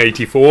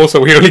 1984,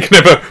 so we only can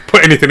ever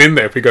put anything in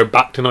there if we go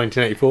back to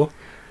 1984.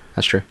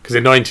 That's true. Because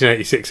in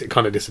 1986 it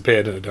kind of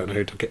disappeared and I don't know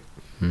who took it.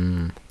 I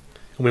mean,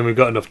 we've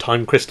got enough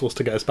time crystals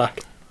to get us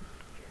back.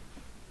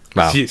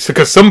 Wow.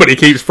 Because somebody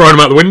keeps throwing them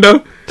out the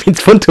window. It's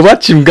fun to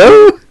watch him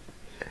go.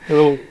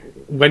 Well,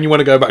 when you want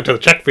to go back to the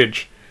Czech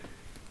fridge,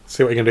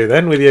 see what you can do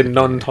then with your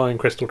non-time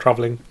crystal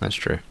travelling. That's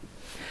true.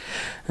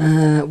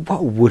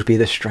 What would be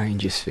the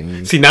strangest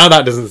thing? See, now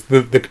that doesn't...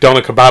 The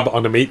doner kebab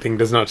on a meat thing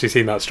doesn't actually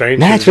seem that strange.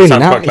 No, it's really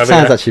not. It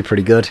sounds actually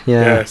pretty good.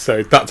 Yeah,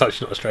 so that's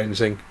actually not a strange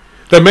thing.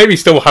 Though maybe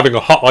still having a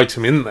hot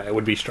item in there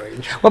would be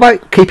strange. What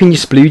about keeping your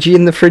sploogie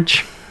in the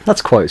fridge?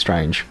 That's quite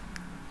strange.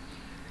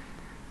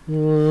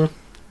 No,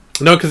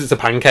 because it's a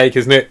pancake,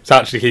 isn't it? So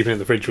actually keeping it in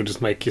the fridge will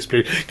just make you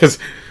splooge. Because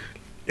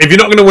if you're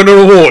not going to win an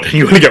award and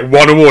you only get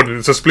one award and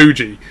it's a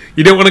sploogie,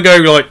 you don't want to go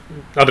like,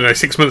 I don't know,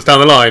 6 months down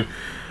the line.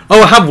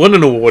 Oh, I have won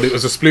an award. It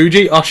was a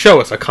sploogie. Oh, show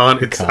us. I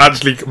can't. It's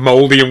actually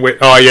mouldy and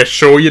oh, yeah,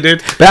 sure you did.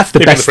 But that's the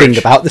best thing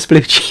about the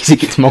sploogies.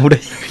 It gets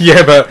mouldy.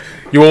 Yeah, but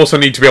you also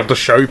need to be able to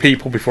show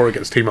people before it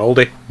gets too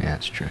mouldy. Yeah,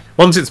 that's true.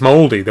 Once it's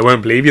mouldy, they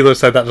won't believe you. They'll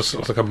say that just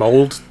looks like a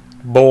mould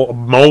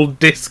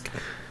disc.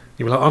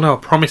 You'll be like, oh no, I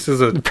promise there's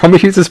a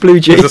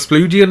sploogie. There's a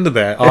sploogie under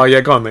there. Oh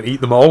yeah, go on then,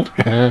 eat the mould.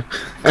 God,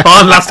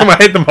 last time I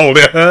ate the mould,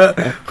 it hurt.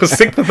 I was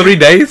sick for 3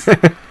 days.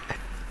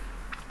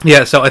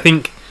 Yeah, so I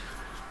think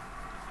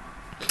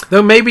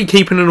though maybe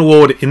keeping an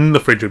award in the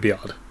fridge would be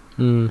odd.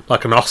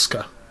 Like an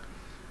Oscar.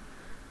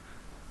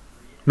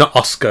 Not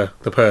Oscar,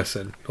 the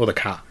person, or the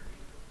cat.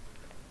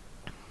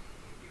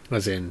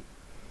 As in,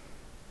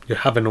 you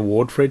have an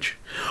award fridge.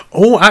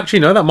 Oh, actually,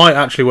 no, that might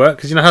actually work.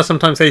 Because you know how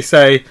sometimes they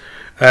say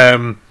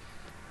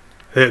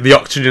the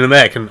oxygen in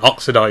there can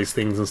oxidize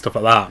things and stuff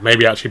like that.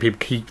 Maybe actually people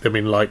keep them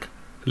in like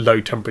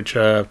low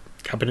temperature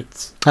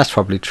cabinets. That's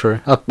probably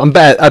true. I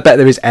bet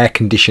there is air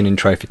conditioning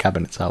trophy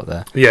cabinets out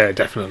there. Yeah,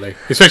 definitely.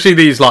 Especially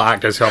these like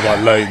actors who have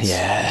like loads.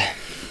 Yeah.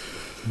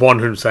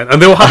 100%.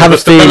 And they'll have the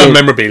stuff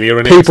memorabilia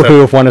in it. People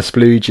who have won a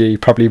sploogie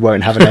probably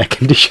won't have an air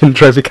conditioned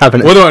trophy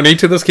cabinet. Well, they don't need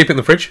to. Just keep it in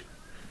the fridge.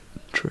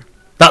 True.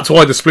 That's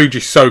why the sploogie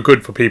is so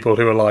good for people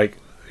who are like,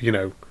 you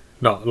know,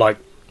 not like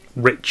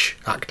rich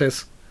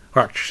actors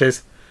or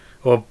actresses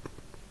or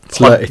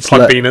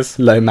plug-beaners.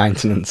 Low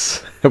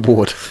maintenance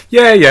award.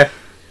 Yeah, yeah.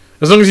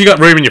 As long as you got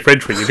room in your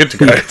fridge for it, you're good to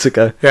go. Good to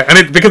go. Yeah,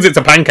 and because it's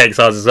a pancake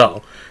size as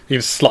well, you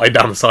just slide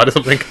down the side or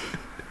something.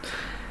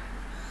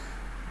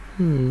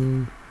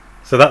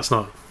 So that's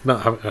not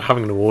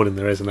having an award in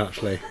there, isn't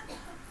actually.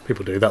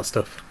 People do that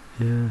stuff.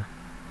 Yeah.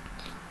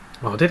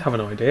 Oh, I did have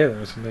an idea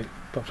there or something,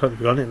 but I've totally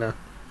forgotten it now.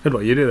 Heard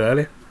what you did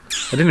earlier.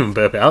 I didn't even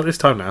burp it out this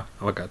time now.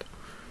 Oh my god.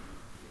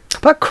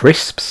 About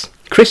crisps.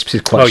 Crisps is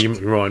quite... Oh, you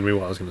remind me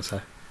what I was going to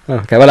say. Oh,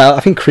 okay, well, I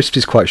think crisps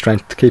is quite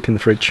strange to keep in the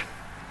fridge.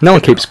 No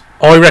one keeps...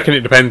 I reckon it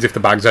depends if the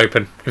bag's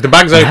open. If the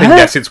bag's open,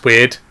 yes, it's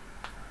weird.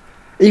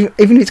 Even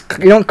if it's...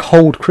 You don't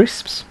cold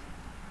crisps?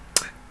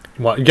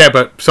 Well, yeah,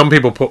 but some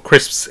people put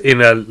crisps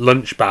in a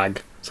lunch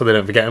bag so they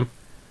don't forget them.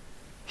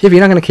 Yeah, but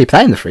you're not going to keep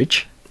that in the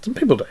fridge. Some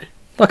people do.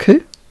 Like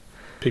who?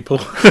 People.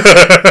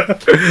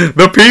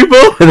 The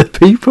people? The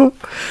people?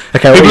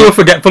 Okay, people who are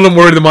forgetful and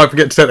worried they might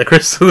forget to take the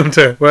crisps for them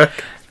to work.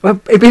 Well,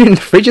 it being in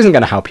the fridge isn't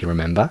going to help you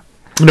remember.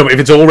 No, but if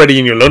it's already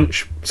in your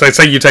lunch, so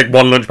say you take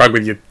one lunch bag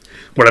with you,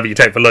 whatever you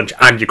take for lunch,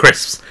 and your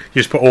crisps,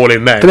 you just put all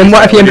in there. But then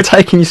what if you end up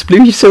taking your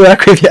sploogie to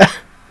work with you?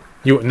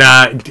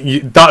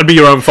 That would be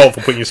your own fault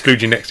for putting your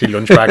sploogie next to your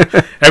lunch bag.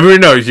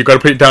 Everyone knows you've got to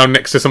put it down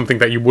next to something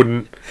that you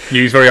wouldn't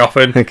use very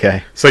often.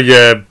 Okay. So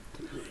your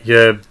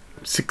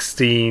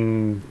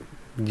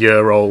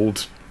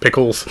 16-year-old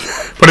pickles,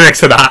 put it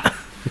next to that.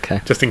 Okay.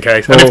 Just in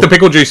case. And if the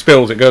pickle juice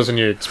spills, it goes on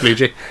your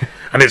sploogie.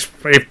 And if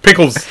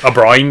pickles are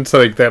brined,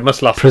 so they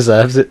must last.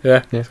 Preserves it.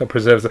 Yeah. So it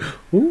preserves it.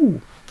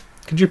 Ooh.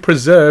 Could you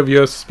preserve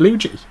your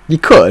sploogie? You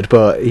could,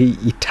 but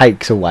he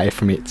takes away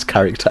from its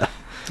character.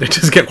 It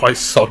does get quite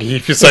soggy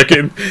if you soak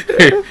it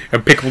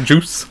in pickle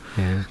juice.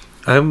 Yeah.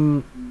 I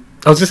was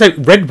going to say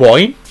red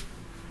wine.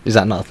 Is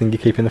that not a thing you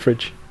keep in the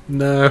fridge?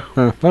 No.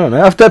 I don't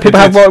know. I've heard people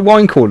have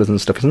wine coolers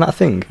and stuff. Isn't that a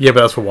thing? Yeah,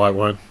 but that's for white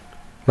wine.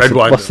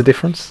 What's the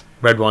difference?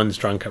 Red wine's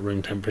drank at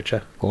room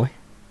temperature. Why?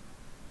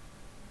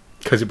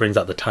 Because it brings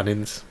out the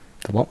tannins.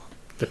 The what?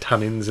 The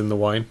tannins in the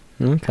wine.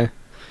 Okay.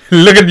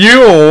 Look at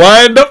you, all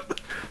wind up.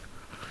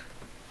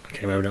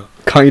 Okay, maybe not.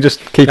 Can't you just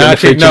keep it in the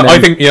fridge? No, I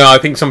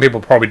think some people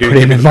probably do. Put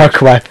it in the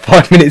microwave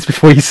 5 minutes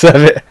before you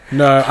serve it.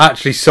 No,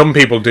 actually, some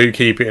people do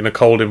keep it in a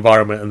cold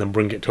environment and then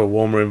bring it to a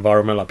warmer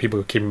environment. Like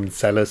people keep them in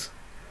cellars.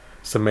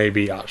 So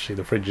maybe actually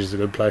the fridge is a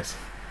good place.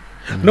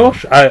 No,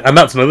 and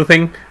that's another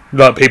thing.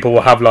 Like people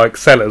will have like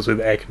cellars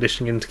with air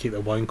conditioning in to keep their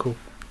wine cool.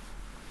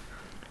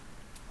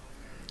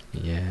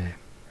 Yeah.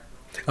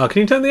 Oh,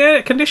 can you turn the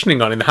air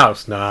conditioning on in the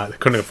house? Nah, they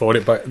couldn't afford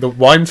it, but the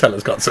wine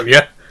cellar's got some,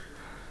 yeah.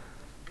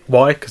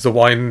 Why? Because the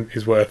wine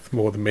is worth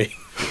more than me.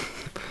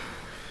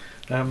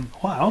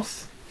 What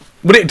else?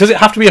 Does it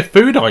have to be a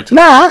food item?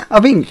 Nah, I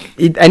mean,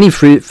 any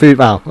food,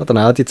 well, I don't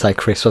know, I did say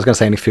crisps. I was going to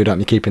say any food item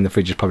you keep in the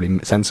fridge is probably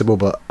sensible,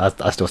 but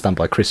I still stand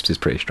by crisps is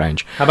pretty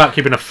strange. How about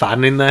keeping a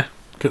fan in there?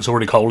 Because it's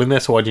already cold in there,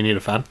 so why do you need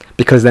a fan?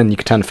 Because then you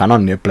can turn the fan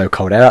on and it'll blow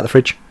cold air out the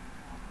fridge.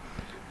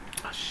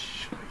 Oh,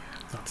 sure,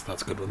 yeah.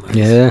 That's a good one.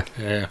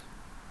 Yeah.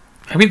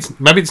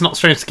 Maybe it's not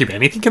strange to keep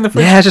anything in the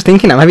fridge. Yeah, I was just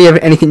thinking that. Maybe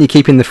anything you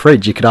keep in the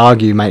fridge, you could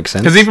argue makes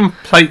sense. Because even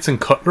plates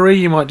and cutlery,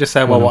 you might just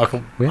say, well, what if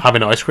I'm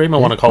having ice cream? I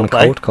want a cold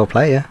plate. Cold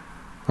plate, yeah.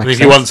 And if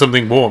you want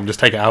something warm, just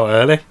take it out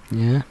early.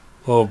 Yeah.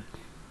 Or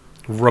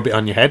rub it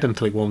on your head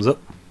until it warms up.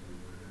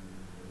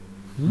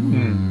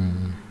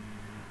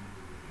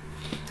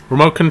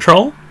 Remote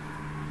control?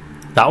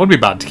 That would be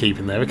bad to keep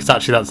in there, because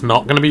actually that's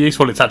not going to be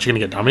useful. It's actually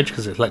going to get damaged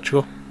because it's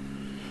electrical.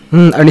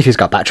 Only if it's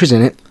got batteries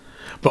in it.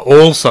 But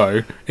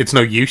also, it's no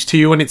use to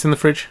you when it's in the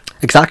fridge.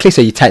 Exactly,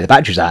 so you take the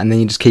batteries out and then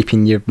you're just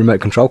keeping your remote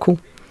control cool.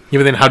 Yeah,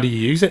 but then how do you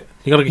use it?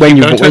 You got to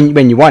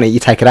when you want it, you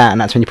take it out and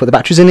that's when you put the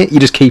batteries in it.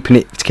 You're just keeping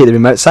it to keep the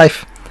remote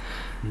safe.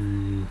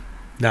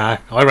 Nah,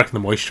 I reckon the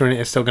moisture in it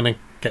is still going to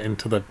get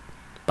into the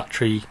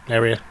battery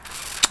area.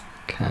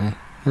 Okay.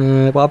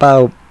 What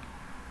about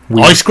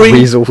Ice cream?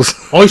 weasels?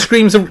 Ice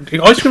creams are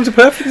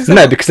perfect. Is that?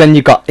 No, because then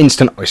you've got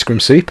instant ice cream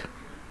soup.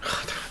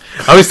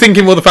 I was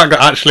thinking more the fact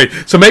that actually,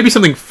 so maybe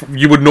something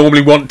you would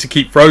normally want to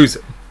keep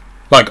frozen,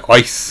 like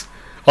ice.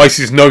 Ice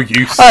is no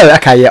use. Oh,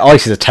 okay, yeah,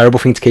 ice is a terrible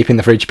thing to keep in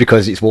the fridge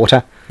because it's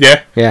water.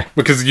 Yeah, Yeah.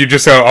 because you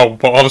just say, "Oh,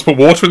 well, I'll just put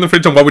water in the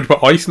fridge." And why would you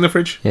put ice in the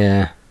fridge?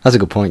 Yeah, that's a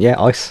good point. Yeah,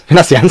 ice. And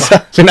that's the answer. I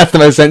think that's the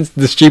most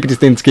the stupidest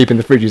thing to keep in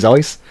the fridge is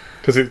ice.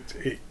 Because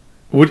it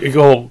would it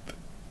go.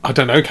 I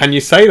don't know. Can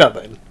you say that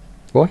then?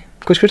 Why?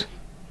 Of course you could.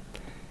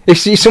 If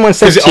someone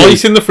says Is it to you,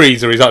 ice in the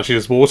freezer? Is actually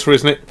just water,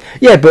 isn't it?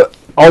 yeah, but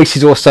ice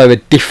is also a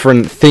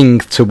different thing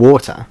to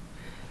water.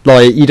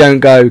 Like, you don't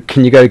go,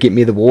 can you go get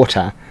me the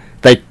water?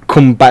 They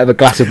come back with a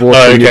glass of water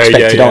and you Okay,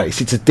 expected yeah. ice.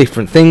 It's a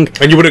different thing.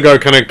 And you wouldn't go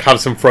kind of have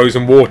some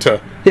frozen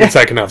water Yeah. and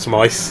say, "Can I have some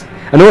ice?"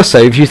 And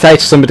also, if you say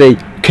to somebody,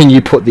 can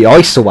you put the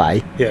ice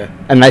away? Yeah.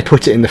 And they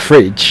put it in the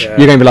fridge, Yeah.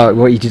 you're going to be like,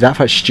 what, you did that?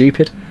 That's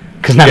stupid.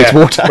 Because now it's Yeah.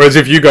 water. Whereas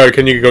if you go,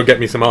 "Can you go get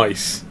me some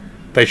ice?"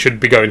 They should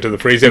be going to the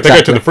freezer. If they go to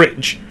Exactly. the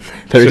fridge,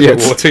 They're it's just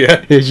idiots. water,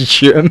 yeah. You just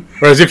shoot 'em.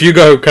 Whereas if you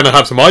go, "Can I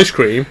have some ice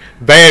cream?"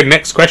 Their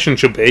next question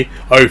should be,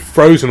 "Oh,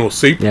 frozen or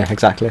soup?" Yeah,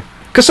 exactly.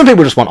 Because some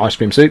people just want ice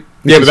cream soup.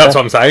 Yeah, but that's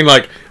what I'm saying.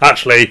 Like,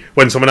 actually,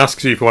 when someone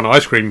asks you if you want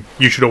ice cream,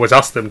 you should always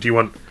ask them, "Do you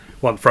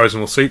want frozen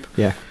or soup?"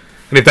 Yeah.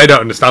 And if they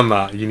don't understand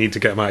that, you need to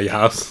get them out of your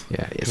house.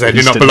 Yeah, Because they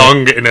do not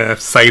belong in a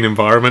sane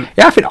environment.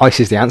 Yeah, I think ice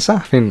is the answer. I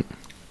think.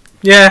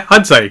 Yeah,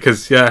 I'd say,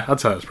 because, yeah, I'd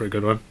say that's a pretty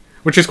good one.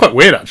 Which is quite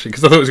weird, actually,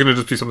 because I thought it was going to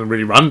just be something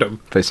really random.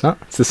 But it's not.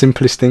 It's the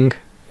simplest thing.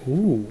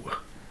 Ooh.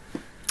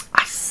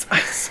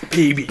 Ice,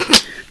 baby.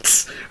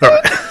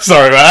 Alright,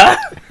 sorry about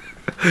that.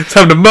 It's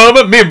having a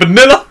moment, me and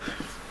Vanilla.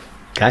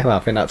 Okay, well, I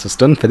think that's us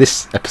done for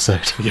this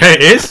episode. Yeah,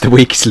 it is. The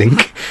weakest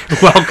link.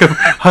 Welcome.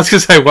 I was going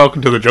to say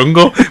welcome to the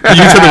jungle. But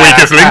you said the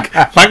weakest link.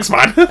 Thanks,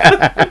 man.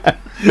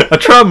 I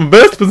tried my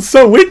best, but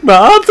so weak, my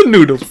arms are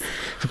noodles.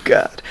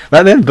 God.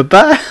 Right then,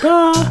 bye-bye.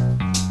 Bye.